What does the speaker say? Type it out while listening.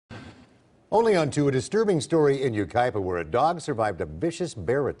Only on to a disturbing story in Yucaipa where a dog survived a vicious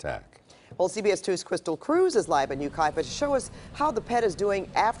bear attack. Well, CBS 2's Crystal Cruz is live in Yucaipa to show us how the pet is doing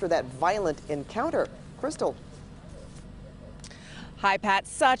after that violent encounter. Crystal. Hi, Pat.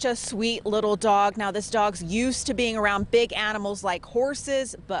 Such a sweet little dog. Now, this dog's used to being around big animals like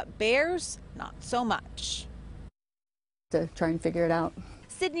horses, but bears, not so much. To try and figure it out.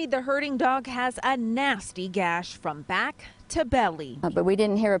 Sydney, the herding dog, has a nasty gash from back to belly. But we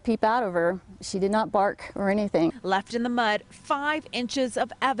didn't hear a peep out of her. She did not bark or anything. Left in the mud, 5 inches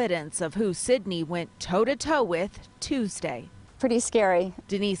of evidence of who Sydney went toe-to-toe with Tuesday. Pretty scary.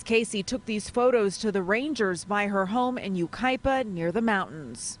 Denise Casey took these photos to the rangers by her home in Yucaipa near the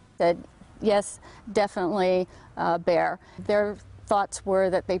mountains. Said, yes, definitely a bear. Their thoughts were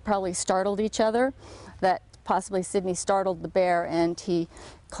that they probably startled each other, that possibly Sydney startled the bear and he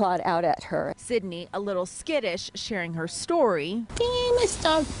clawed out at her. Sydney, a little skittish, sharing her story.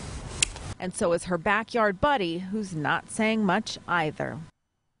 And so is her backyard buddy, who's not saying much either.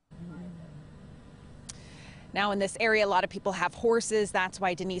 Now in this area, a lot of people have horses. That's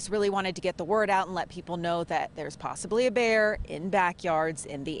why Denise really wanted to get the word out and let people know that there's possibly a bear in backyards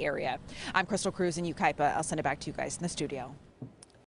in the area. I'm Crystal Cruz in Yucaipa. I'll send it back to you guys in the studio.